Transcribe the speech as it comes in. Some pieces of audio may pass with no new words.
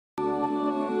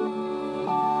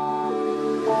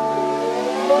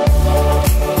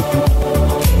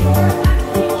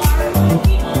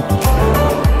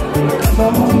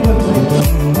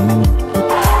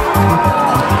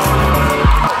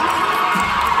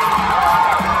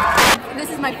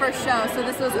my first show, so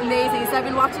this was amazing. So I've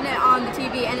been watching it on the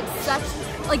TV, and it's such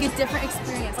like a different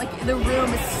experience. Like the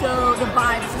room is so, the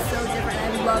vibe is just so different.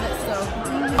 I love it so.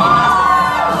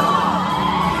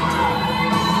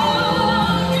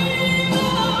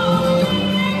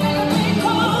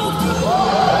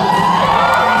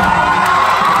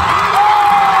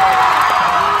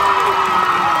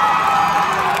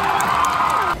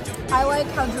 I like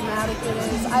how dramatic it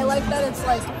is. I like that it's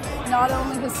like not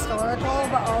only historical,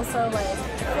 but also like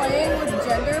playing with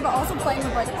gender, but also playing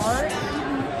with like art,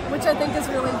 which I think is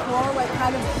really cool, like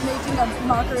kind of making a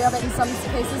mockery of it in some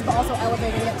cases, but also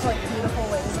elevating it to like beautiful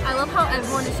ways. I love how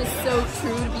everyone is just so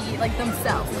true to be like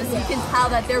themselves. Just, you can tell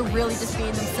that they're really just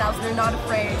being themselves and they're not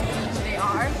afraid to be who they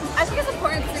are. I think it's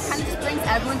important because it kind of just brings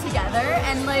everyone together,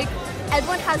 and like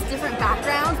everyone has different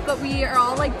backgrounds, but we are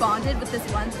all like bonded with this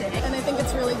one thing. And I think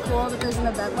it's really cool that there's an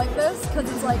event like this, because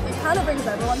it's like, it kind of brings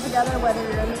everyone together, whether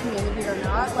you're in the community or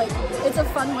not. Like, it's a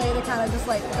fun way to kind of just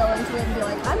like go into it and be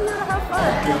like, I'm here to have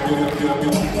fun.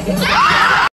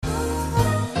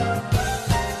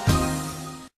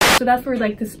 So that's where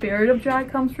like the spirit of drag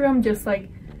comes from, just like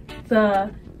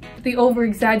the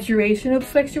over-exaggeration of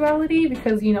sexuality,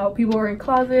 because you know people are in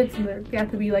closets and they have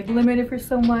to be like limited for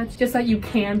so much, just that you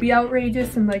can be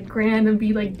outrageous and like grand and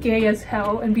be like gay as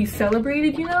hell and be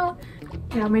celebrated, you know.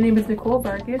 Yeah, my name is Nicole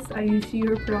Vargas. I use she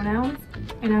her pronouns,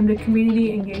 and I'm the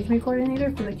community engagement coordinator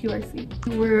for the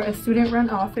QRC. We're a student-run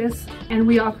office, and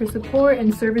we offer support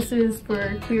and services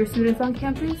for queer students on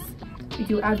campus. We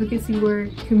do advocacy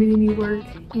work, community work,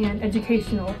 and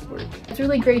educational work. It's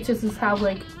really great just to have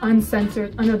like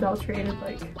uncensored, unadulterated,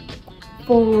 like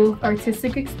full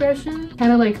artistic expression,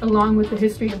 kind of like along with the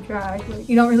history of drag. Like,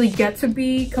 you don't really get to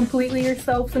be completely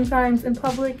yourself sometimes in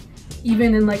public,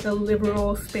 even in like a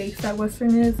liberal space that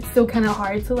Western is. It's still kind of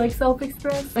hard to like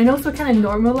self-express. And also kind of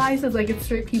normalizes, like if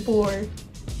straight people or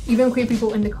even queer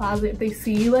people in the closet, if they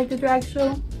see like the drag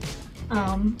show,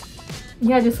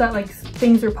 yeah, just that like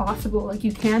things are possible, like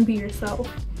you can be yourself,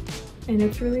 and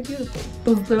it's really beautiful.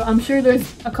 I'm sure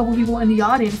there's a couple people in the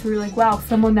audience who are like, wow,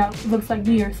 someone that looks like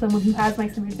me, or someone who has my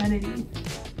same identity,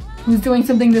 who's doing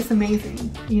something this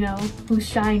amazing, you know, who's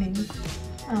shining.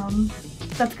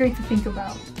 That's great to think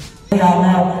about. We all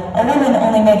know a woman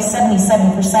only makes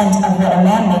 77% of what a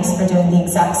man makes for doing the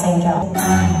exact same job.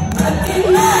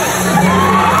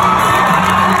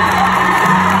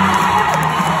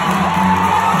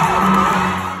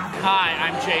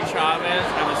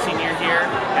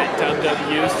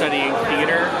 Studying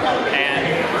theater, and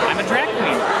I'm a drag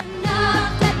queen.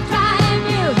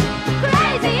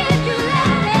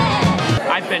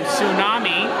 I've been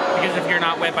tsunami, because if you're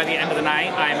not wet by the end of the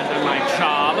night, I'm into my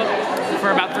job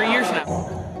for about 3 years now.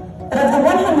 But of the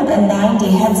 190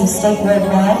 heads of state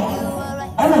worldwide,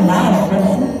 only 9 are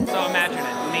women. So imagine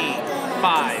it, me,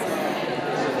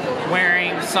 5,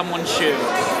 wearing someone's shoes,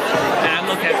 and I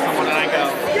look at someone and I go,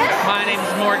 my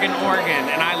name's Morgan Organ,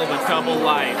 and I live a double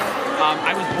life.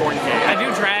 I was born gay. I do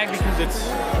drag because it's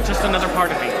just another part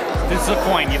of me. This is a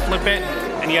coin. You flip it,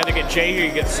 and you either get J or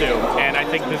you get Sue. And I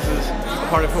think this is a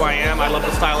part of who I am. I love the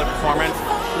style of performance.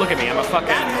 Look at me. I'm a fucking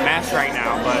mess right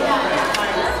now, but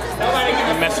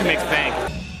a mess who makes bank.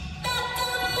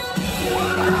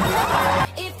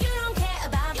 If you don't care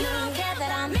about me, you don't care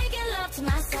that I'm making love to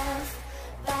myself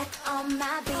back on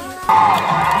my beat.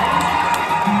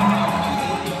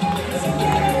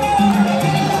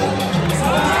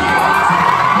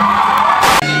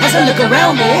 As I look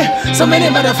around me, so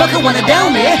many motherfuckers wanna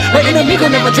down me, but enemy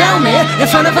gon' never drown me. In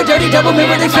front of a dirty double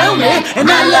mirror they found me, and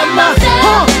I love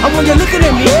myself. I want you looking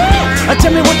at me,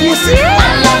 tell me what do you see?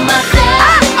 I love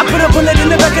myself. I put a bullet in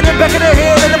the back of the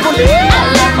head of the police. I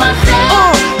love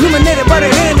myself. Illuminated by the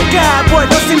hand of God, boy,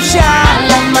 don't seem shy. I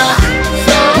love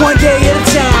myself. One day at a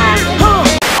time.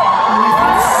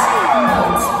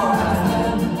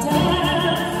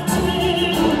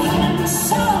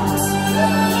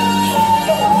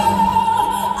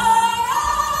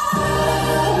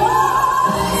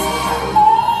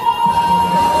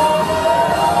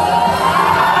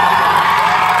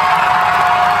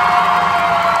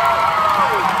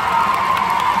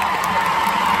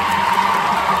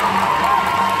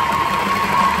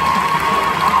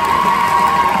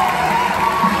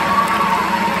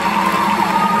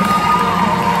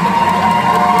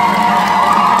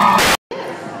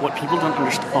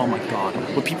 Oh my god.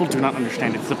 What people do not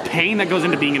understand is the pain that goes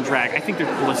into being in drag. I think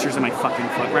there's blisters in my fucking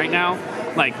foot right now.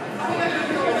 Like,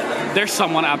 there's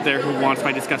someone out there who wants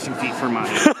my disgusting feet for money.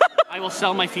 I will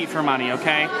sell my feet for money,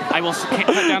 okay? I will cut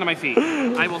down to my feet.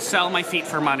 I will sell my feet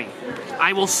for money.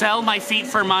 I will sell my feet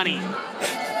for money.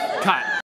 Cut.